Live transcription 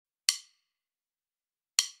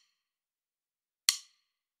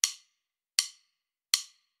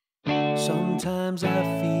Sometimes I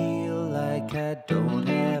feel like I don't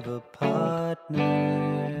have a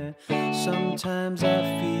partner. Sometimes I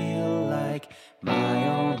feel like my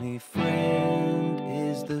only friend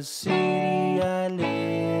is the city I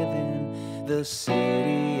live in, the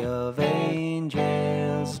city of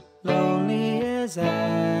angels. Lonely as I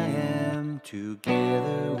am,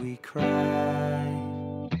 together we cry.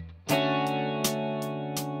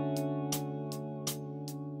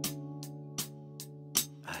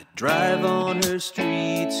 Drive on her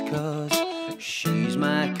streets 'cause she's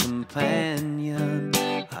my companion.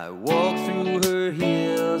 I walk through her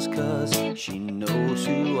hills 'cause she knows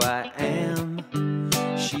who I am.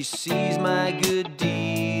 She sees my good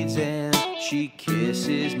deeds and she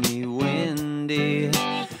kisses me windy.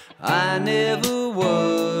 I never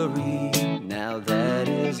worry, now that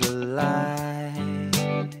is a lie.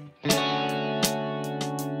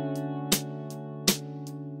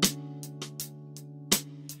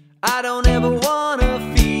 I don't ever wanna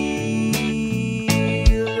feel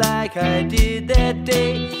like I did that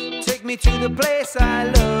day. Take me to the place I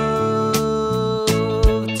love,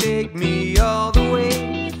 take me all the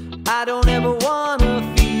way. I don't ever wanna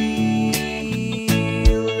feel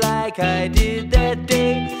like I did that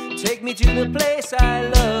day. Take me to the place I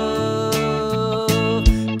love.